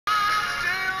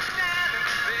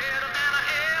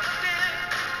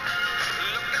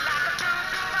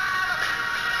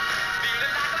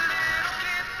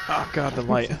Oh god, the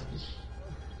light.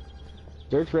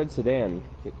 Search red sedan.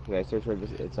 Can I search red?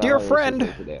 It's Dear all friend.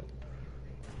 red sedan.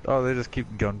 Oh, they just keep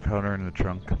gunpowder in the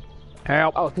trunk.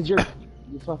 Help. Oh, cause you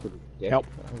fucking dick. Help.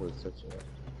 I was searching it.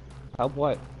 Help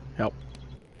what? Help.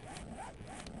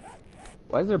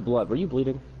 Why is there blood? Were you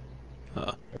bleeding?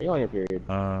 Are you on your period?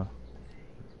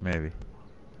 Maybe.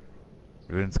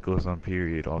 Vince goes on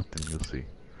period often, you'll see.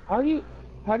 How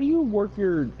do you work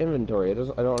your inventory? I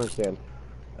don't understand.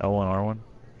 L1, R1.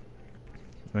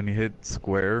 When you hit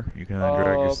square, you can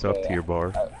drag your stuff to your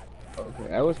bar.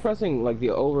 Okay, I was pressing like the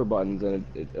over buttons and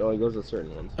it only goes to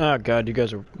certain ones. Oh god, you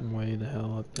guys are way the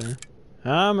hell up there.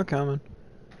 I'm a coming.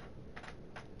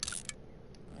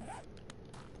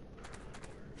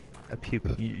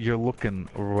 You're looking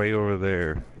way over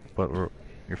there, but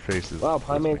your face is... Wow,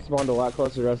 Pine Man spawned a lot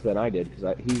closer to us than I did,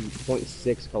 because he's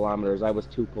 0.6 kilometers, I was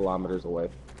 2 kilometers away.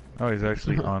 Oh, he's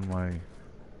actually on my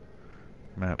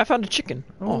map. I found a chicken.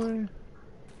 Oh.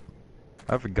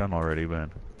 I have a gun already,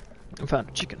 man. I found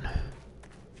a chicken.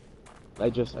 I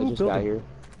just got here.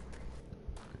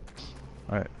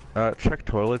 Alright, check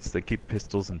toilets, they keep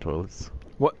pistols in toilets.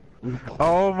 What?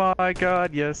 Oh my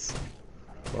god, yes!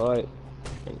 What?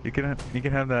 You can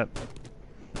have that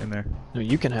in there. No,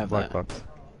 you can have Black that. box.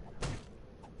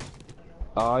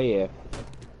 Oh yeah.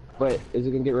 But is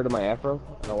it gonna get rid of my afro?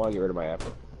 I don't want to get rid of my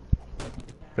afro.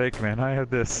 Fake man, I have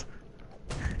this.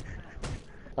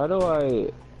 How do I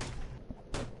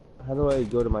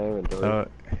go to my inventory?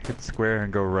 Hit square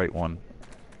and go right one.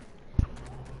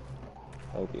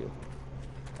 Thank you.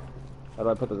 How do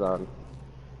I put this on?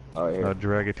 Oh, here.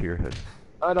 Drag it to your head.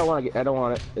 I don't want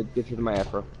it. It gets rid of my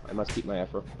afro. I must keep my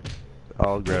afro.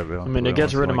 I'll grab it. I mean, it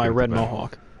gets rid of my red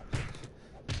mohawk.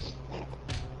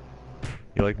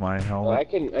 You like my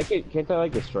helmet? Can't I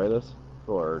like destroy this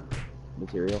for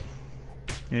material?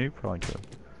 Yeah, you probably could.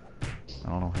 I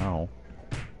don't know how.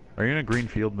 Are you in a green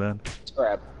field, Ben?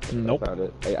 Scrap. Nope. I found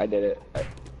it. I did it.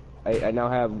 I now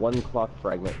have 1 clock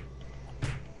fragment.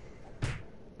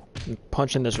 I'm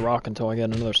punching this rock until I get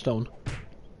another stone.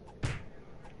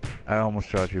 I almost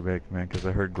shot you back, man, because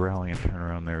I heard growling and turned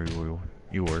around there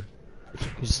you were.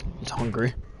 He's hungry.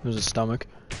 It was his stomach.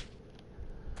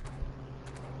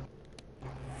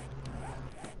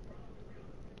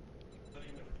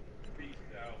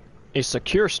 A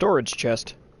secure storage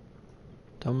chest.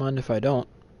 Don't mind if I don't.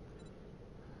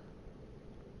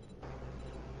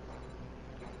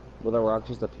 Will the rock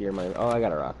just appear in my... Oh, I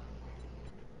got a rock.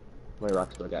 How many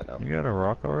rocks do I got now? You got a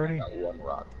rock already? I got 1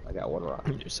 rock. I got 1 rock.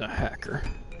 He's a hacker.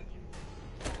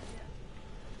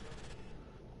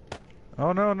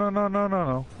 Oh, no, no, no, no, no,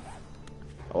 no.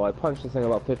 Oh, I punched this thing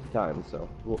about 50 times, so...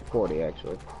 40,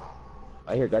 actually.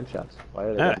 I hear gunshots. Why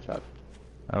are there gunshots?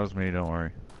 That was me, don't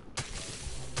worry.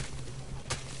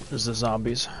 This is the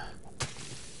zombies.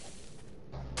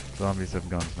 Zombies have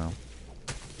guns now.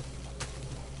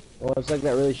 Well, it's like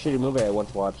that really shitty movie I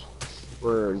once watched,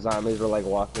 where zombies were like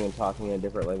walking and talking in a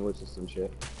different language or some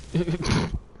shit.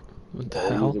 What the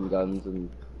hell? Using guns and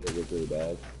it was really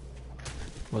bad.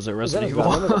 Was it Resident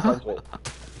Evil?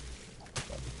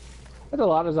 There's a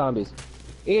lot of zombies.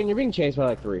 Ian, you're being chased by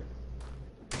like 3.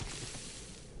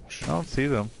 I don't see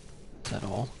them. Is that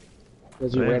all?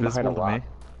 Because you ran behind a to rock. me.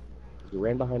 You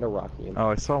ran behind a rock, Ian. Oh,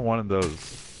 I saw one of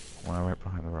those when I went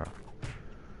behind the rock.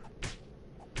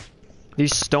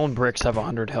 These stone bricks have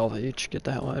 100 health each. Get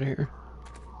the hell out of here.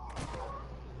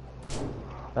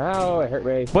 Oh, it hurt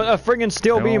me. But a friggin'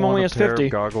 steel beam only has 50.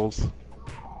 Goggles.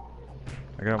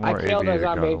 I got more killed a aviator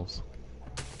zombie. goggles.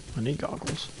 I need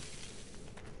goggles.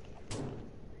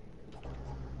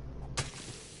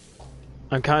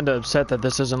 I'm kinda upset that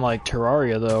this isn't like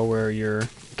Terraria though, where your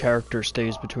character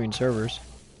stays between servers.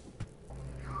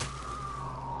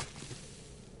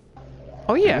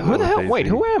 Oh yeah, who the hell? Wait,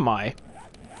 who am I?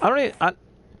 I don't even, oh,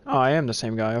 I am the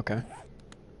same guy, okay. I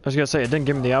was gonna say, it didn't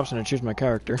give me the option to choose my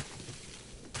character.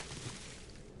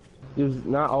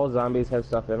 Not all zombies have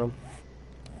stuff in them.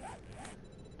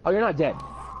 Oh, you're not dead.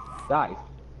 Die.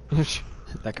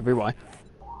 That could be why.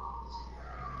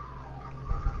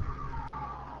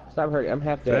 Stop hurting. I'm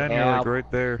half dead. Ben, you're like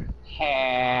right there.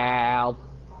 Help.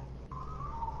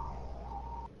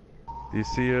 Do you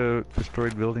see a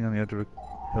destroyed building on the edge of a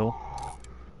hill?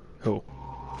 Who?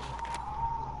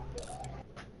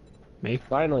 Me?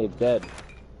 Finally, it's dead.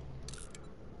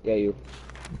 Yeah, you.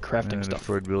 I'm crafting And a stuff.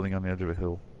 destroyed building on the edge of a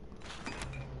hill.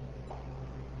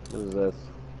 What is this?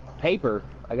 Paper.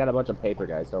 I got a bunch of paper,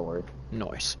 guys. Don't worry.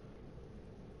 Nice.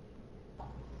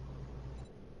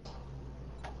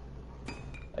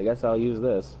 I guess I'll use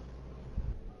this.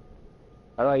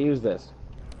 How do I use this?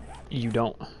 You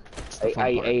don't.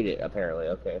 I ate it, apparently.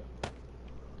 Okay.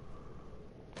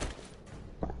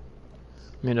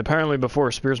 I mean, apparently before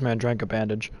Spearsman drank a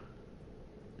bandage.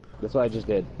 That's what I just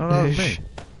did. Oh, that was me.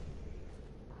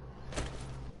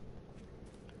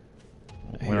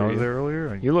 When I was there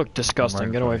earlier? You look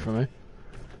disgusting. Get away from me.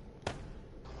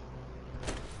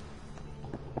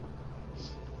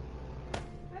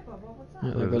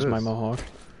 Yeah, there goes my mohawk.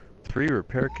 3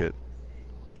 repair kit.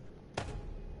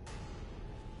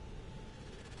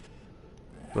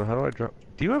 So how do I drop?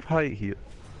 Do you have height heal?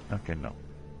 Okay, no.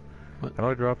 What? How do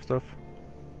I drop stuff?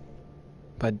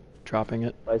 By dropping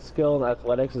it. My skill in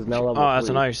athletics is now level 3. Oh, that's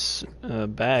a nice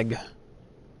bag.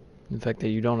 The fact that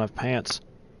you don't have pants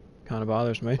kind of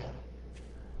bothers me.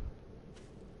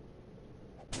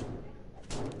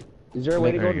 Is there a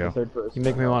way to There go you to the go. third person? You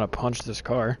make me want to punch this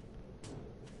car.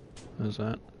 What is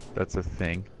that? That's a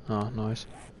thing. Oh, nice.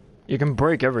 You can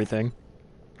break everything.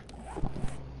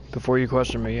 Before you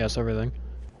question me, yes, everything.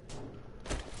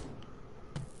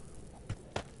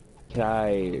 Can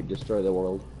I destroy the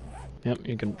world? Yep,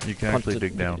 you can. You can punch actually the,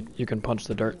 dig down. You can punch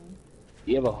the dirt.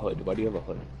 You have a hood. Why do you have a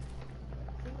hood?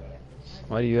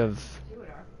 Why do you have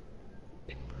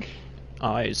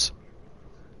eyes?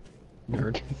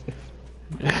 Nerd.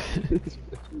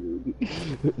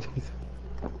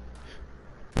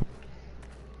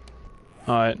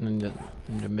 Alright, I need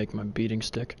to make my beating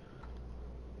stick.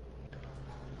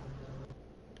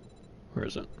 Where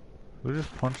is it? Who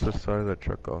just punched the side of that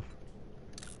truck off?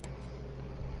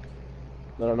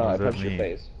 No, What I does that punched your mean?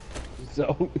 face.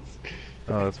 So,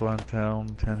 Oh, that's one down,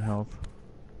 10 health.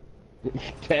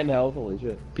 10 health, holy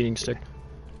shit. Beating stick.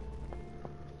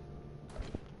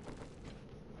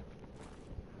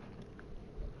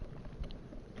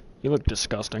 You look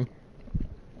disgusting.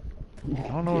 I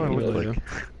don't know what I You look really like.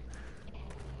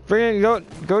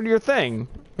 Friggin' go to your thing.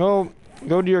 Go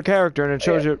to your character and it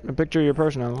shows you a picture of your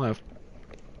person on the left.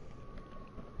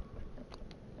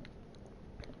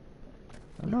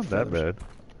 I'm not that bad.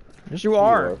 Yes, you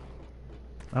are.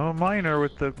 I'm a miner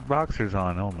with the boxers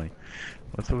on only.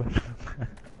 What's up?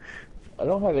 I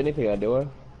don't have anything on, do I? I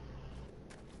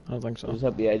don't think so.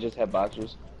 I just have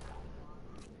boxers.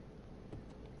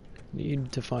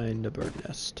 Need to find a bird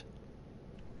nest.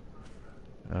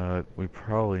 We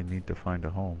probably need to find a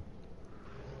home.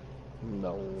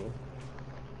 No.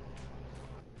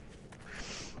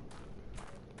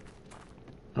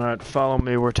 Alright, follow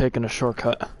me. We're taking a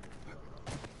shortcut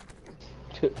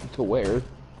To where?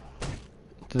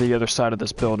 to the other side of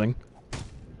this building.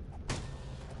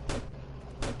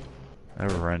 I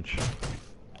have a wrench.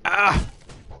 Ah!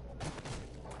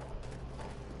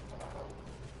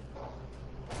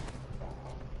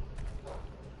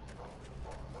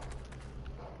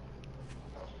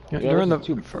 Yeah, Yeah, during the there's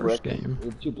two first brick- game.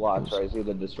 there's 2 blocks, right? So you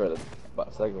had to destroy the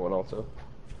second one also.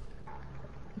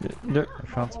 Dur- I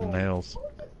found some nails.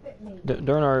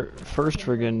 During our first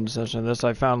friggin' session of this,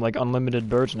 I found like unlimited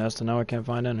bird's nests, and now I can't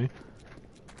find any.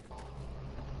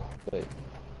 Wait.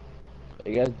 Are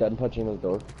you guys done punching the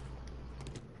door?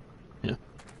 Yeah.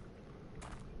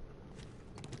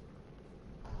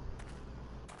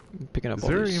 Picking up Is all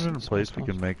there these even a small place we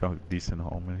stones. can make a decent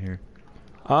home in here?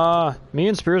 Me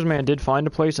and Spearsman did find a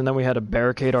place, and then we had to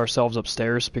barricade ourselves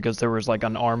upstairs because there was like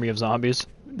an army of zombies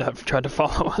that tried to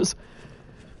follow us.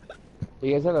 Do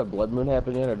you guys have a blood moon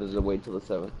happen yet, or does it wait till the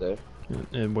 7th day?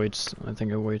 It waits. I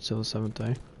think it waits till the 7th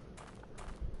day.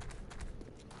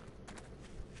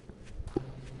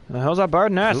 The hell's that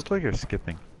bird It nest? looks like you're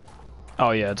skipping.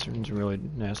 Oh yeah, it's really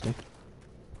nasty.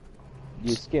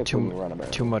 You skip when you run a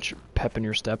marathon. Too much pep in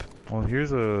your step. Well,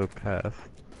 here's a path.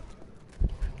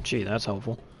 Gee, that's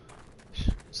helpful.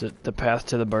 Is it the path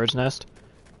to the bird's nest?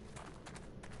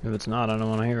 If it's not, I don't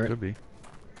want to hear it. Could be.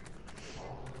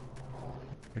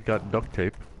 I got duct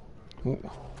tape. Ooh.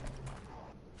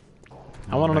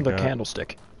 I want And another got-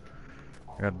 candlestick.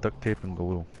 I got duct tape and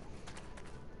glue.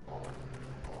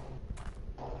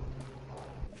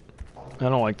 I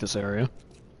don't like this area.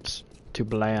 It's too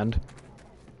bland.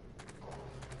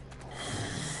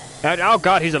 Oh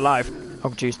god, he's alive. Oh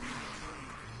jeez.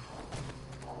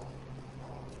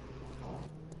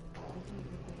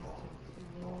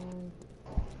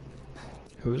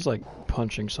 Who's like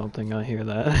punching something? I hear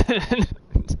that.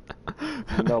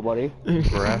 Nobody.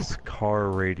 Brass car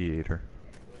radiator.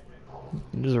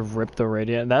 Just rip the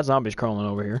radiator. That zombie's crawling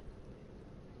over here.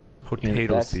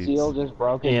 Potato That seeds. steel just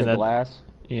broke Yeah, into that- glass.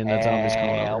 Ian, that zombie's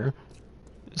crawling over Help. here.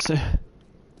 So,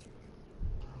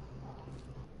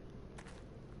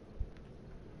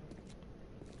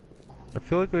 I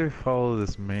feel like if we follow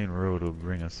this main road, it'll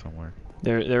bring us somewhere.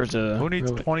 there's a. Who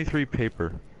needs really- 23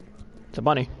 paper? It's a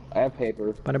bunny. I have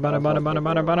paper. Bunny, bunny, bunny, bunny,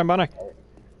 bunny, bunny, bunny.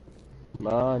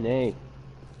 Money.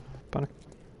 Bunny.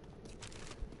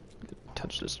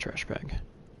 Touch this trash bag.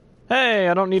 Hey,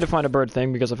 I don't need to find a bird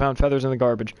thing because I found feathers in the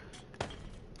garbage.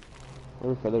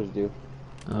 What do feathers do?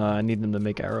 I need them to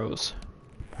make arrows.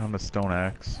 Found a stone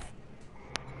axe.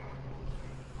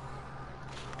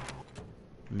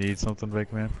 Need something,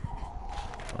 big man?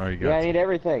 Or you got Yeah, I need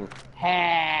everything.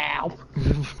 Help!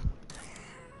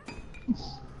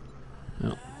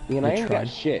 No, Ian, I you ain't tried. got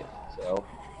shit, so...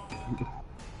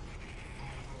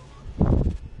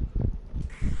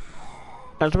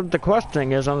 That's what the quest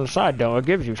thing is on the side, though. It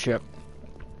gives you shit.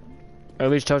 Or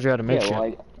at least tells you how to make Yeah,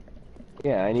 shit.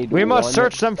 well, I need We must one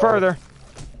search them stone. further.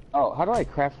 Oh, how do I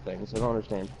craft things? I don't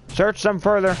understand. Search them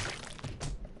further.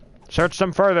 Search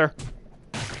them further.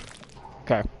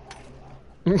 Okay.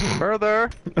 further.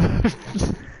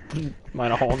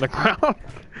 Mine a hole in the ground.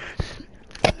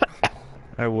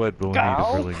 I would, but we need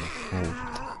Ow. to really move.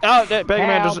 Oh, that big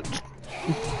man Help. just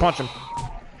punch him.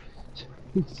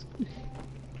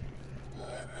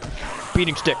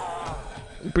 Beating stick.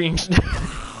 Beating stick.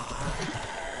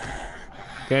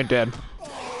 Okay, dead.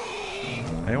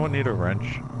 Anyone need a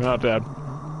wrench? Not dead.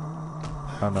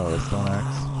 Oh no, a stone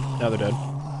axe. Now they're dead.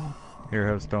 Here,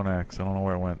 have a stone axe. I don't know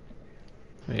where it went.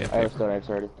 Yeah, I have a stone axe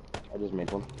already. I just made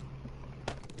one.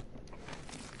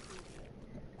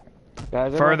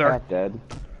 Guys, I'm Further. not dead.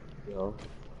 So.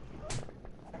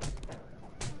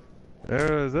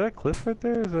 There, is that a cliff right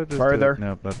there? Or is that just Further.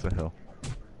 Nope, that's a hill.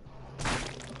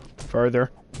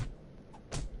 Further.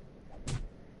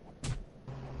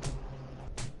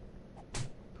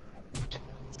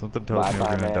 Something tells me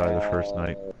we're gonna die the first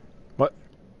night. What?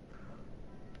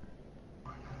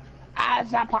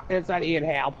 It's not Ian,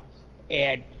 help.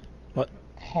 Ian. What?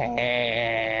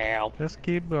 Help. Just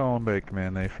keep going, Bake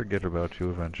Man. They forget about you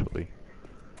eventually.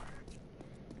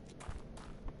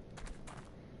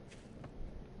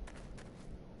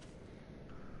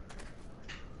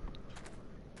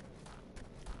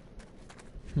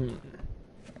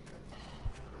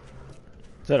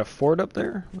 Is that a fort up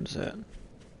there? What is that?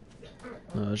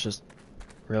 No, it's just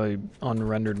really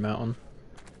unrendered mountain.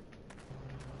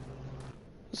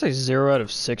 Let's say 0 out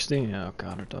of 60. Oh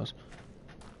god, it does.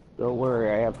 Don't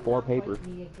worry, I have 4 paper.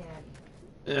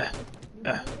 Eh,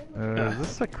 Is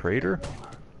this a crater?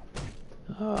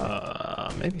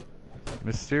 maybe.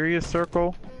 Mysterious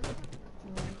circle?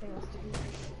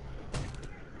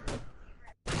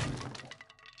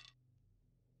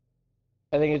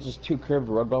 I think it's just 2 curved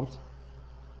road bumps.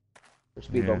 Or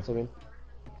speed Yeah. bumps, I mean.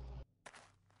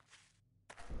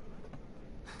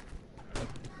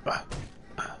 What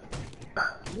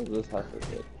is this house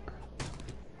is it?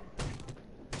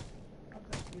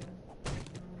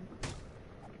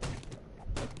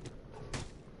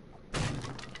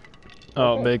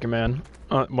 Oh, Okay. Bacon Man.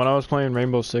 When I was playing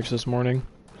Rainbow Six this morning,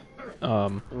 I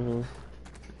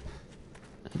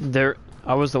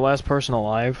was the last person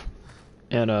alive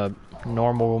in a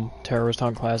normal terrorist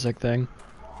hunt classic thing,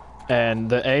 and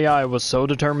the AI was so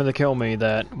determined to kill me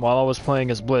that while I was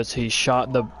playing as Blitz, he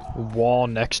shot the wall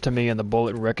next to me and the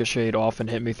bullet ricocheted off and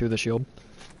hit me through the shield.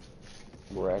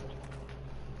 Correct.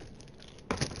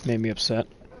 Made me upset.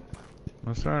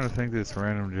 I'm starting to think this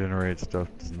random generate stuff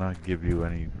does not give you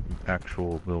any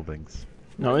actual buildings.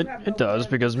 No, it does,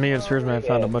 because me and Spearsman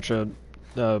found a bunch of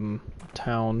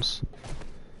towns.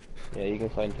 Yeah, you can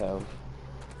find towns.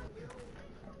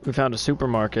 We found a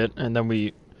supermarket, and then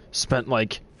we spent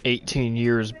like 18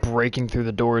 years breaking through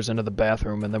the doors into the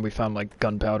bathroom, and then we found like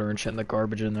gunpowder and shit in the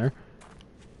garbage in there.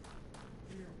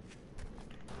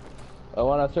 I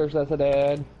wanna search the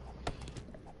sedan.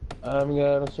 I'm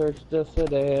gonna search the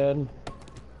sedan.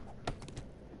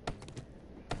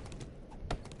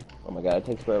 Oh my god, it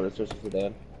takes forever to search the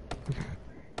sedan.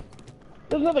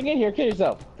 There's nothing in here, kill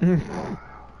yourself.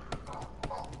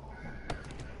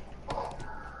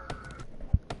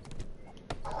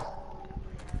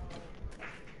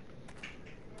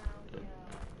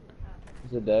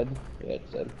 Is it dead? Yeah,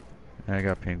 it's dead. I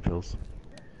got pain pills.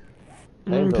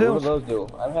 Hey, what do Pills. those do?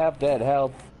 I'm half dead,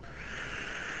 help.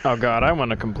 Oh god, I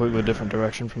went a completely different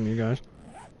direction from you guys.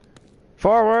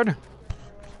 Forward!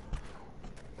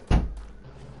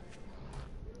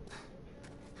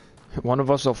 One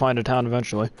of us will find a town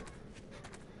eventually.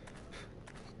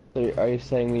 So are you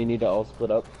saying we need to all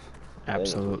split up?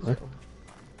 Absolutely.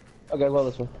 Okay, well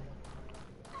this one.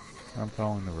 I'm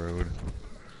following the road.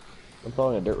 I'm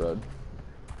following a dirt road.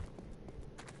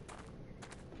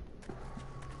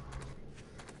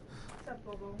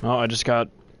 Oh, I just got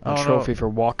a Oh, no. trophy for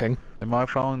walking. Am I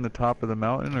following the top of the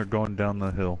mountain or going down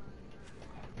the hill?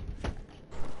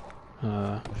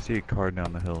 I see a car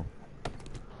down the hill.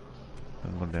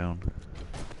 I'm going down.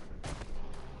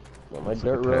 Well, my Looks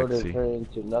like dirt a road is taxi. turning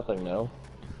into nothing now.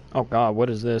 Oh god, what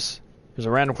is this? There's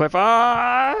a random cliff.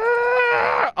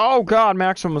 Ah! Oh god,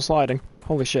 maximum sliding.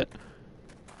 Holy shit.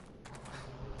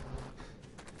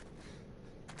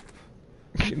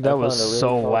 That was found a really so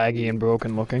tall laggy tree. and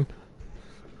broken looking.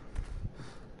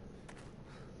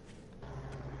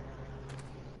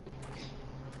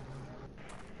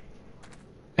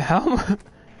 How?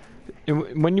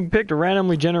 When you picked a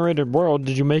randomly generated world,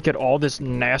 did you make it all this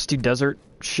nasty desert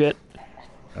shit?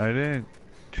 I didn't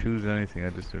choose anything, I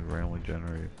just did randomly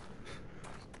generate.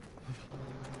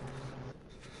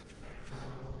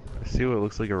 I see what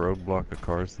looks like a roadblock of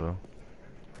cars though.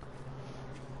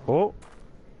 Oh!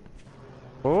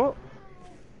 Oh!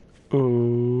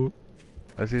 Ooh.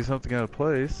 I see something out of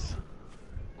place.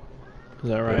 Is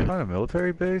that Did I right? find a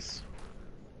military base?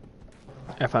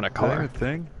 I found a Is that even car. a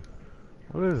thing?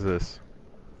 What is this?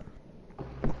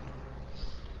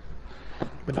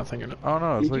 But nothing in it. Oh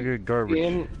no, it's Did like you- a garbage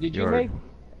Ian, did you yard.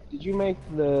 make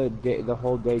the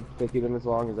whole day 50 minutes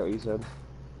long? Is that what you said?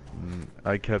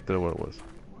 I kept it what it was.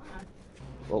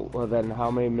 Well, then how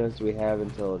many minutes do we have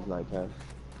until it's nighttime?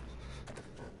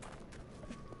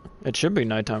 It should be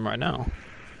nighttime right now.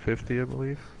 50, I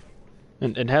believe.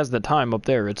 And it has the time up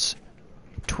there. It's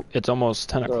almost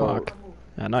 10 So- o'clock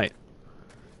at night.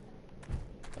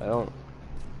 I don't.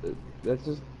 That's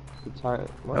just the time.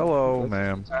 what? Hello, That's just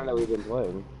ma'am. the time that we've been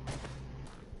playing.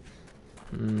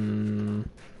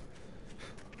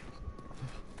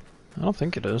 I don't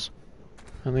think it is.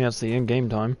 I think that's the in-game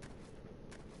time.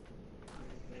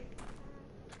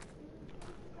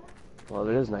 Well,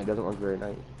 it is night. It doesn't look very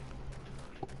night.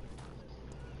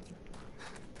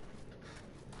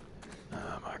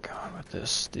 Oh my god, with this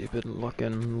stupid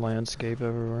looking landscape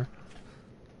everywhere.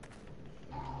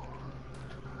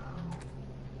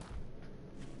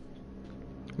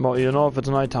 Well, you know if it's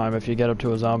nighttime if you get up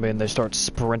to a zombie and they start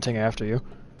sprinting after you.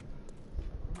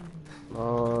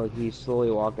 Oh, he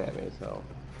slowly walked at me, so.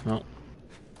 Oh.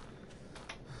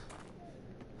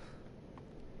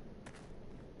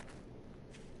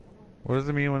 What does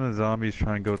it mean when the zombies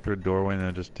try and go through a doorway and then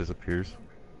it just disappears?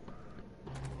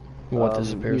 What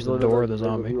disappears, he's the literally door or the like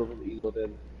zombie? people from the Evil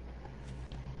Dead.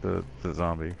 The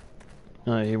zombie.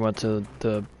 He went to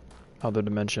the other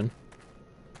dimension.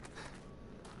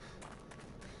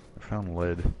 I found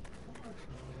lead.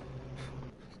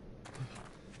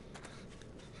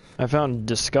 I found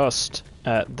disgust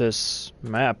at this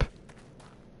map.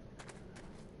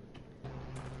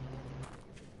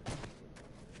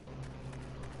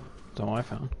 That's all I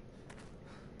found.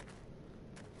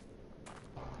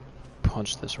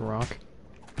 Punch this rock.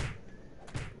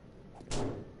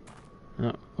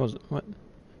 What was it? What? I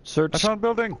Search found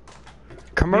building!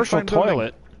 commercial find building.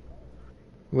 toilet.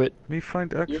 With Me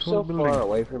find actual You're so building. far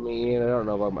away from me, Ian. I don't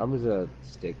know, but I'm just gonna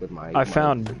stick with my. I my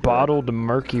found bottled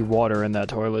murky water in that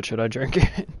toilet. Should I drink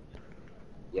it?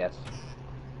 Yes.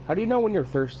 How do you know when you're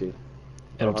thirsty?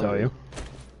 It'll Or tell hungry? you.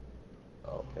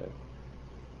 Oh, okay.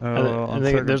 Oh, I on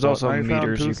think second there's thought, also I found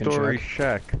meters you can two-story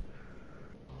check. shack.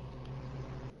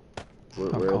 Where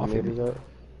Oh, are the coffee. meters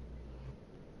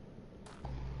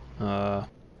at?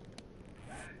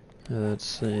 Let's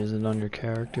see. Is it under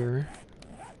character?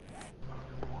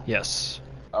 Yes.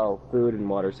 Oh, food and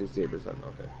water, 68%.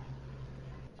 Okay.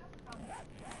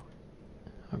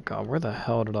 Oh god, where the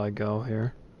hell did I go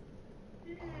here?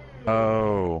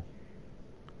 Oh.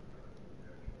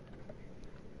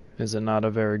 Is it not a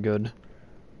very good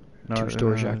No,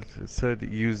 two-story shack? It said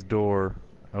use door.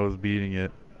 I was beating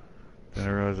it. Then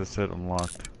I realized it said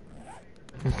unlocked.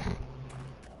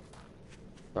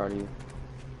 Proud of you.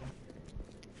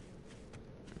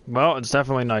 Well, it's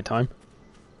definitely nighttime.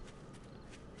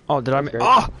 Oh, did I? That's great.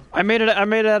 Ah! I made it. I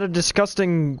made it at a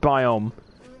disgusting biome.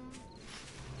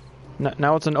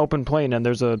 Now it's an open plain, and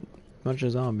there's a bunch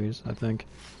of zombies. I think.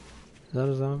 Is that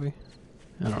a zombie?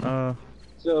 I don't know.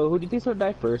 So, who do you think's gonna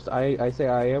die first? I say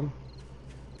I am.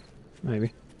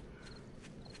 Maybe.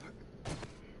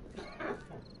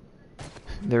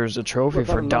 There's a trophy Look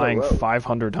for on another dying road.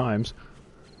 500 times.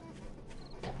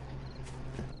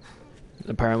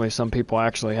 Apparently, some people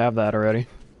actually have that already.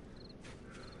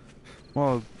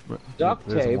 Well, Duct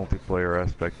there's tape. a multiplayer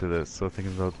aspect to this, so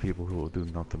thinking about people who will do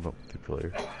nothing but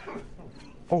multiplayer.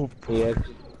 Oh, Yeah.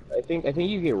 I think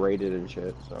you get rated and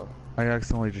shit. So. I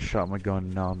accidentally just shot my gun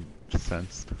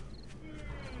nonsense.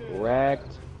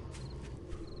 Wrecked.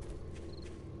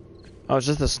 Oh, it's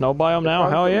just a snow biome now?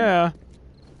 It's Hell awesome. yeah!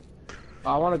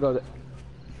 I want to go.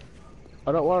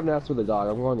 I don't want to mess with the dog.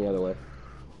 I'm going the other way.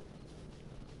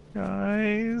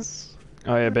 Guys.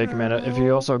 Oh yeah, Bacon Man, if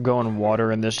you also go in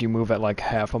water in this, you move at like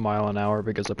half a mile an hour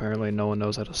because apparently no one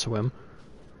knows how to swim.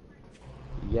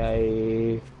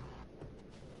 Yay.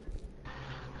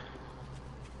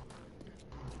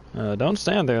 Don't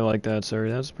stand there like that, sir.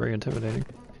 That's pretty intimidating.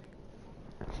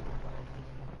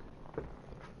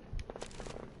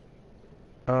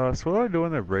 So what do I do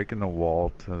when they're breaking the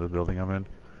wall to the building I'm in?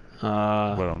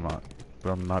 But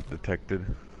I'm not detected.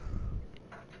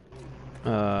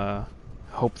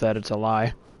 Hope that it's a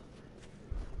lie.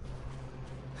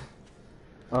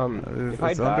 If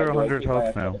I It's die, under do I 100 keep my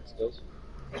health now. athletic skills?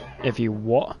 If you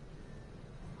what?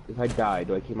 If I die,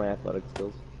 do I keep my athletic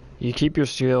skills? You keep your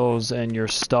skills and your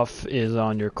stuff is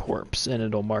on your corpse, and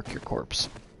it'll mark your corpse.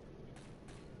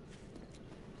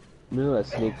 You know that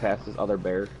sneak past this other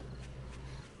bear?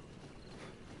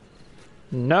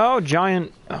 No,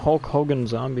 giant Hulk Hogan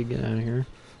zombie, get out of here.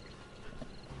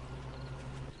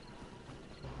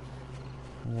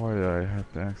 Why did I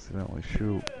have to accidentally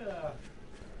shoot?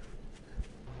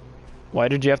 Why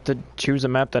did you have to choose a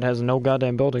map that has no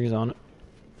goddamn buildings on it?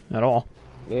 At all?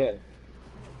 Yeah.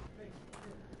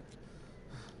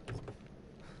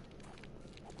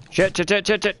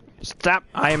 Shit. Stop!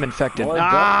 I am infected. Well,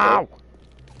 Ow!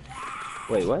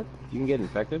 Wait, what? You can get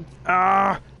infected?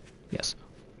 Ah! Yes.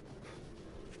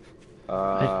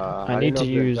 I I need didn't know to if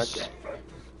you're use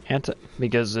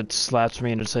because it slaps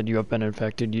me and it said you have been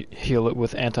infected. You heal it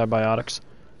with antibiotics.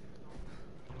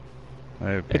 I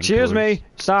have Excuse painkillers. me!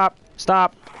 Stop!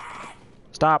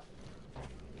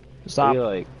 Are you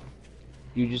like,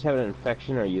 you just have an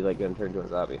infection, or are you like gonna turn into a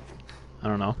zombie? I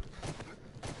don't know.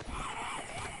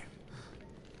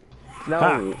 It's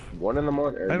now 1 in the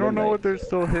morning. I don't know what they're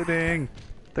still hitting.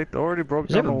 They already broke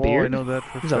Does he down have the a wall. I beard? know that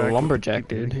for He's fact. a lumberjack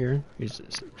dude here. He's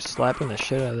slapping the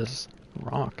shit out of this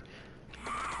rock.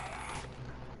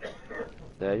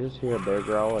 Did I just hear a bear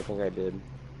growl? I think I did.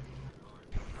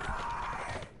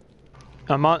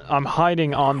 I'm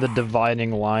hiding on the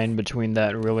dividing line between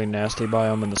that really nasty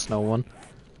biome and the snow one.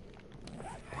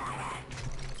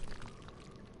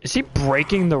 Is he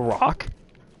breaking the rock?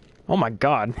 Oh my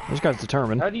god, this guy's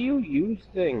determined. How do you use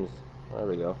things? There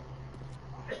we go.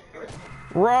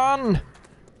 Run!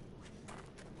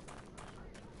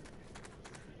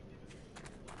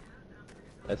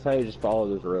 That's how you just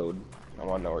follow this road. I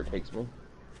want to know where it takes me.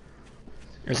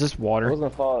 Is this I water? was gonna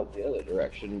follow it the other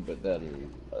direction, but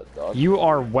then a dog. You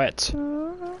are wet.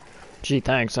 Gee,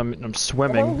 thanks. I'm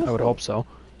swimming. I would hope so.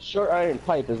 Short iron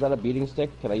pipe. Is that a beating stick?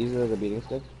 Can I use it as a beating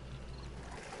stick?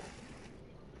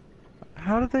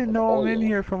 How did they know I'm in Oh.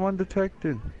 here from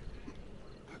undetected?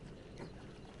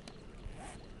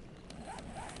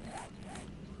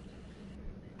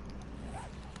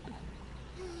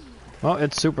 Well,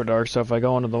 it's super dark, so if I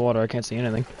go into the water, I can't see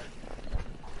anything.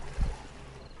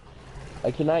 I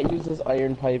cannot use this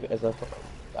iron pipe as a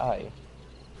die.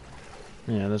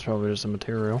 Yeah, that's probably just a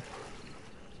material.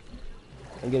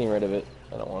 I'm getting rid of it.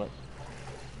 I don't want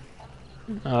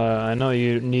it. I know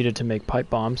you needed to make pipe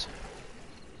bombs.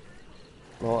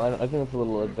 Well, I think it's a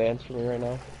little advanced for me right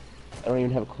now. I don't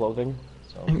even have clothing,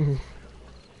 so.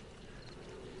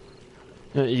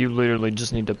 You literally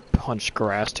just need to punch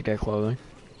grass to get clothing.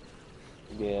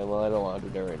 Yeah, well, I don't want to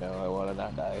do that right now. I want to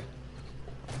not die.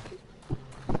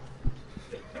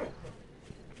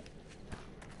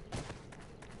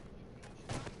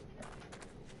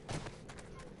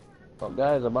 Well,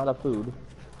 guys, I'm out of food.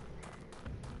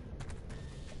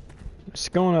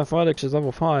 Skill in athletics is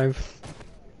level 5.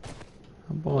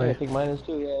 Oh boy. Yeah, I think mine is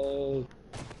too.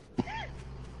 Yay!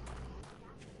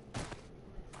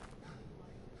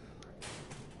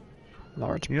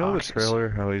 Large You know the boxes. trailer,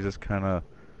 how he just kind of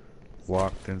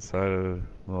walked inside a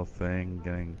little thing,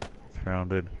 getting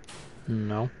surrounded?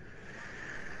 No.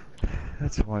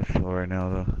 That's how I feel right now,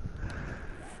 though.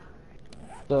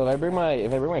 So if I bring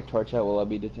my torch out, will I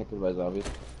be detected by zombies?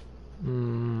 I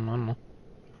don't know.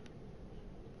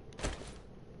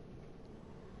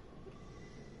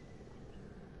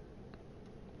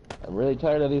 I'm really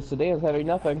tired of these sedans having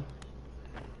nothing.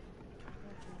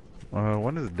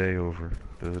 When is day over?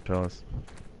 Does it tell us?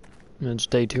 It's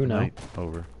day 2 now. Night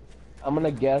over. I'm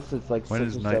gonna guess it's like When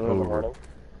 6 is or night 7 in the over? morning.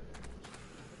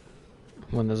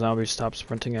 When the zombies stop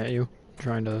sprinting at you,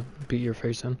 trying to beat your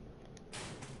face in.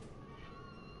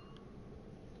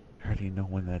 How do you know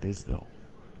when that is, though?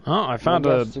 Oh, I I'm found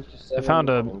gonna a guess 6 or 7 I found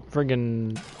in a the morning.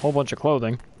 friggin' whole bunch of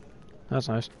clothing. That's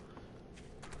nice.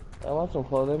 I want some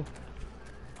clothing.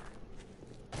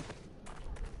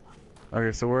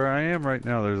 Okay, so where I am right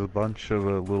now, there's a bunch of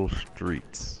little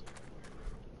streets.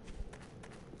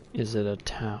 Is it a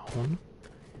town?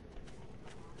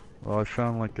 Well, I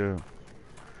found like a...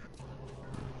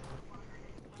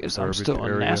 Because I'm Garbage still a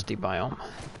area. nasty biome.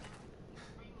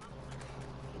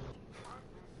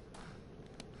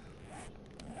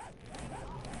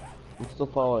 I'm still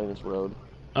following this road.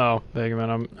 Oh, Big Man,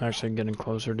 I'm actually getting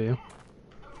closer to you.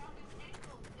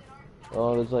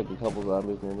 Oh, there's like a couple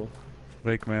zombies near me.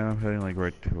 Lake man, I'm heading like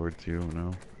right towards you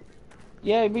now.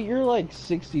 Yeah, but you're like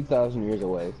 60,000 years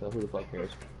away, so who the fuck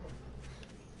cares?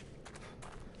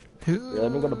 Here,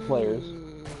 let me go to players.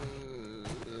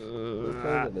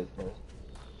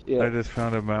 Yeah. I just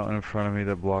found a mountain in front of me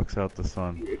that blocks out the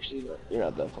sun. You're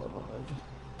not that far behind.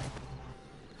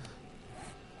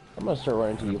 I'm gonna start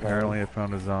running to And you. apparently I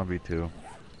found a zombie too.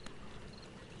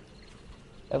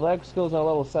 I lag skills on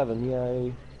level 7,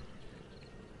 yay.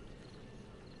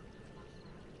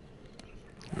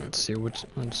 Let's see, which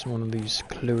one of these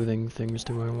clothing things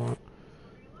do I want?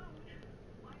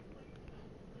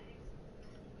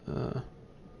 I'm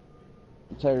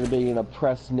tired of being an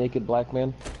oppressed naked black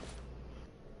man.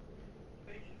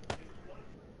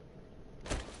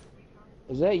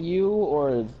 Is that you, or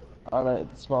is on a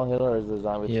small hill, or is the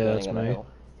zombie Yeah, standing that's on a me. hill?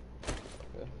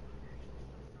 Okay.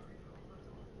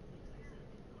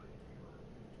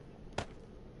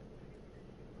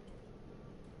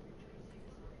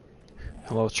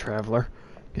 Hello, traveler.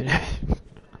 Hi.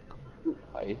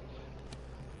 Hi.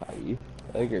 I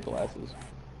think your glasses.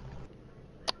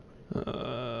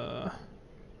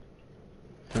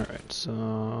 Alright,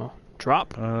 so...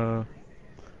 Drop. I'm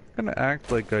gonna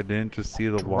act like I didn't just see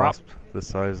the Drop. wasp the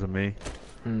size of me.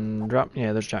 Drop.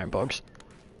 Yeah, there's giant bugs.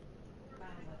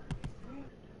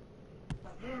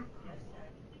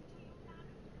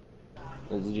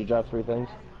 Did you drop 3 things?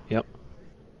 Yep.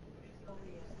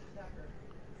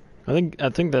 I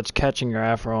think that's catching your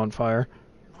afro on fire.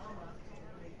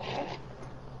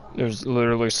 There's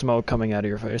literally smoke coming out of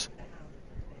your face.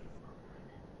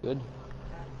 Good.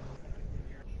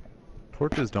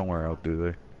 Torches don't wear out, do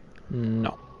they?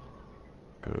 No.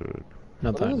 Good.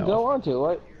 Not What that I does know this go of. on to?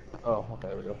 What? Oh, okay,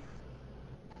 there we go.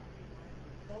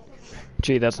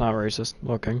 Gee, that's not racist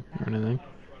looking or anything.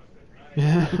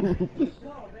 Yeah.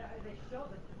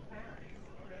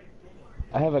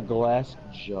 I have a glass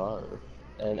jar,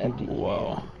 an empty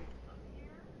Whoa.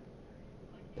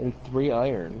 can, and 3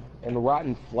 iron, and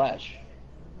rotten flesh.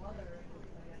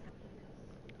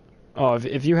 Oh,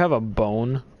 if you have a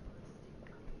bone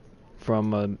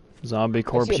from a zombie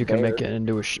corpse, a you can bear. make it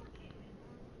into a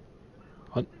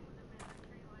What?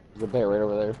 There's a bear right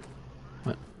over there.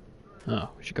 What? Oh,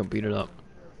 we should go beat it up.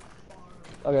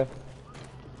 Okay.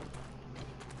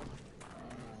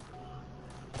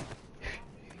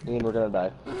 And we're gonna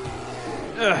die.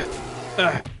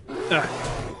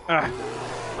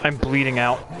 I'm bleeding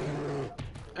out.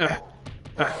 I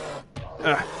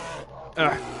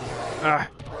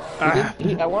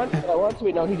want to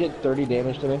be known he did 30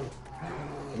 damage to me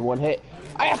in 1 hit.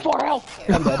 I have 4 health.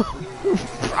 I'm dead.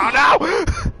 Oh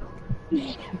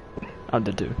no! I'm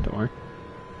dead too. Don't worry.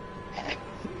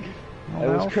 I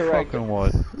was correct. Fucking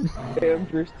what? I am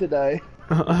first to die.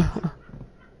 Are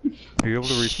you able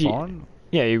to Shit. respawn?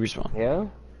 Yeah, you respawn. Yeah.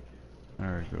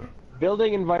 Alright, good.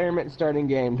 Building environment starting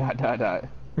game. ...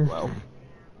 Wow.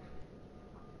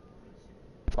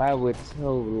 Wow, it's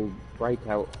so bright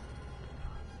out.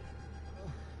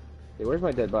 Hey, where's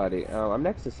my dead body? Oh, I'm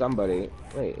next to somebody.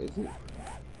 Wait, is it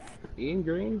Ian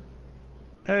Green?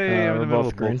 Hey, I'm in we're the middle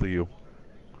both of green. both of you.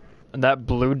 And that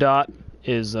blue dot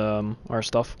is our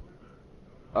stuff.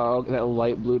 Oh, that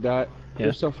light blue dot. Yeah.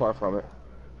 You're so far from it.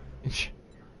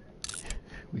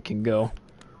 We can go.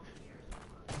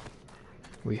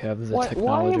 We have the Why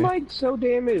technology. am I so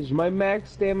damaged? My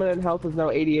max stamina and health is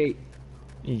now 88.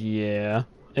 Yeah.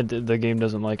 The game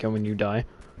doesn't like it when you die.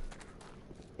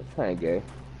 That's kinda gay.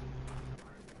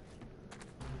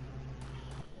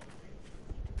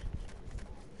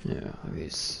 Yeah,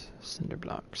 these cinder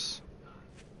blocks.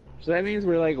 So that means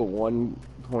we're like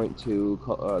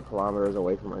 1.2 kilometers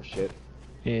away from our ship.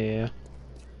 Yeah.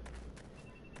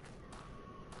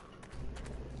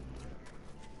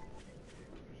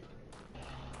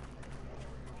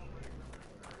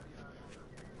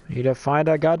 Need to find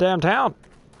a goddamn town.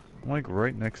 I'm like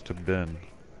right next to Ben.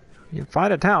 You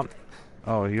find a town.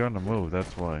 Oh, you're on the move,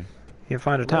 that's why. You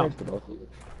find a town. Next to both of you.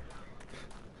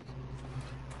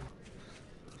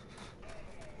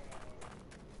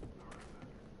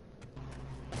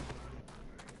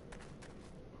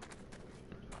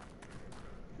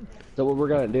 So what we're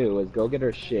gonna do is go get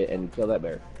our shit and kill that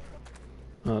bear.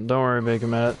 Don't worry,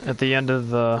 Bacon Man. At the end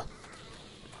of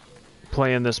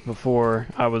playing this before,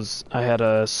 I had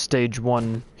a stage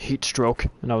 1 heat stroke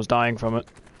and I was dying from it.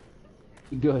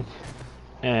 Good.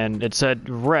 And it said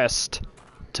rest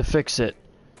to fix it.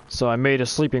 So I made a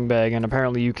sleeping bag, and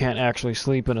apparently you can't actually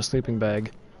sleep in a sleeping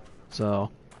bag.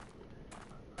 So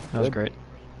that was Good. great.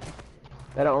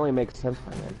 That only makes sense,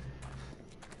 my man.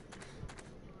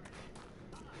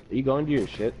 Are you going to your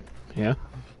shit? Yeah.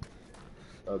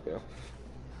 Okay.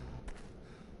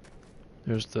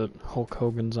 There's the Hulk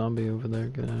Hogan zombie over there.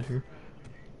 Get out of here.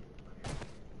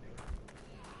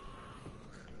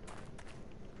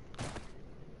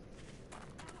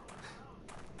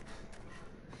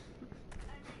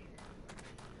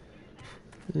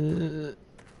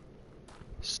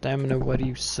 Stamina, why do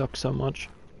you suck so much?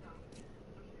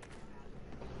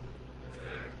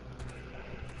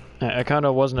 I kind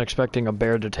of wasn't expecting a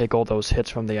bear to take all those hits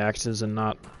from the axes and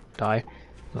not die.